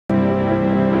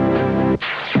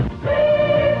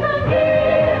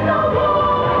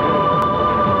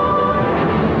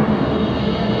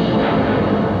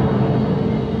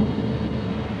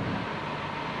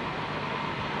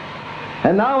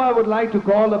like to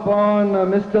call upon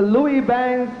Mr. Louis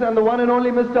Banks and the one and only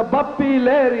Mr. Bappi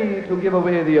Lahiri to give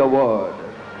away the award.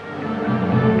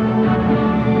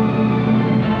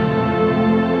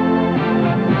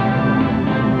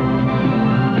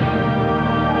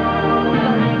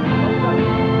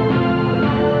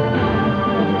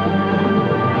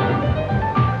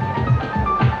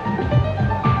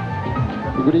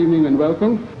 Good evening and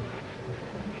welcome.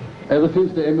 Ever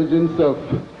since the emergence of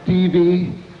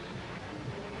TV,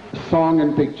 song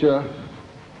and picture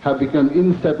have become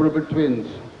inseparable twins,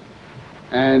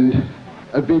 and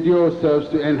a video serves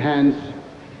to enhance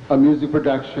a music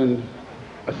production,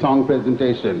 a song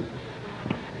presentation.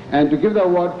 And to give the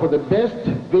award for the best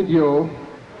video,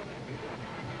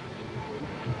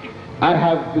 I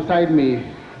have beside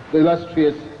me the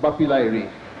illustrious Bappi Lahiri.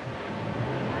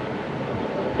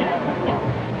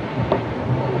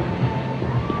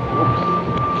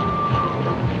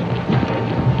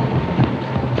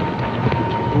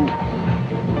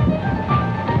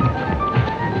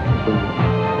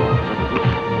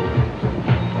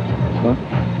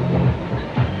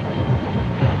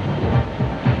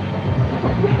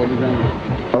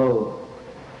 Oh,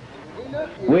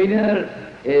 winner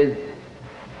is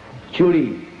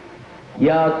Churi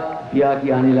Yaad Piya Ki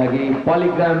Aane Lagi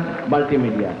Polygram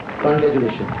Multimedia.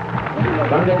 Congratulations.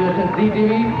 Congratulations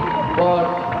ZTV for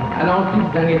announcing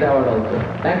Sangeet Award also.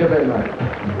 Thank you very much.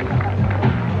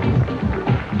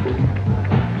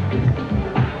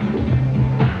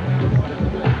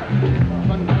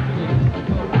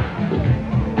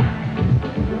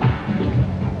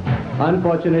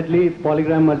 Unfortunately,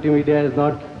 Polygram Multimedia is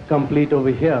not complete over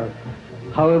here.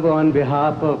 However, on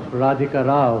behalf of Radhika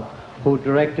Rao, who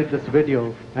directed this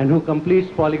video and who completes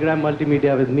Polygram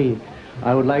Multimedia with me,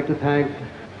 I would like to thank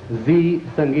Z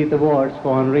Sangeet Awards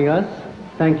for honoring us.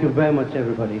 Thank you very much,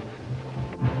 everybody.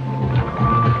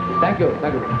 Thank you.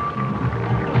 Thank you.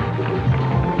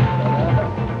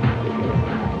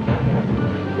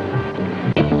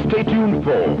 Stay tuned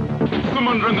for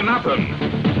Suman Ranganathan,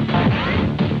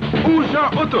 Usha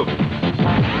Uttup,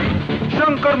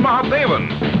 Shankar Mahadevan,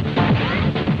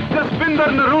 Jaspinder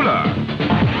Narula,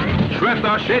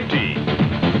 Shweta Shetty,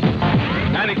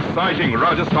 an exciting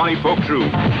Rajasthani folk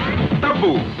troupe,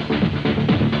 Tabbu,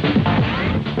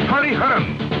 Hari Haran,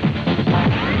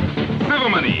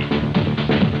 Sivamani,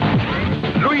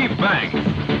 Louis Banks,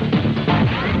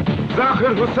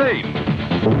 Zakhir Hussain.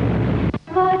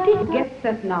 Party gets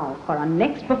set now for our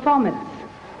next performance.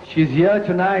 She's here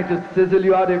tonight to sizzle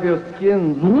you out of your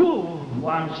skin. Ooh,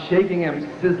 I'm shaking, I'm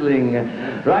sizzling.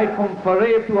 Right from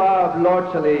Parade to our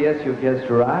Lord Chalet. Yes, you guessed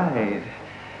right.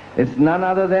 It's none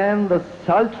other than the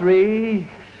sultry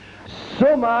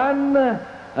Suman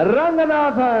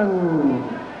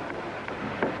Ranganathan.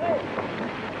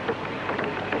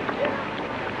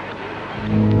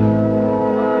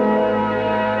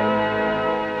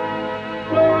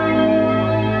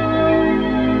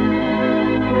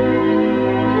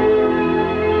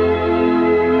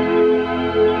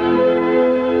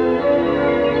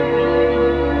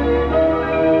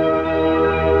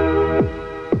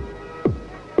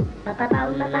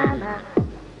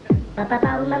 Ba ba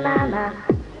ba la la la,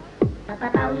 ba ba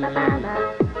ba la la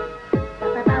la.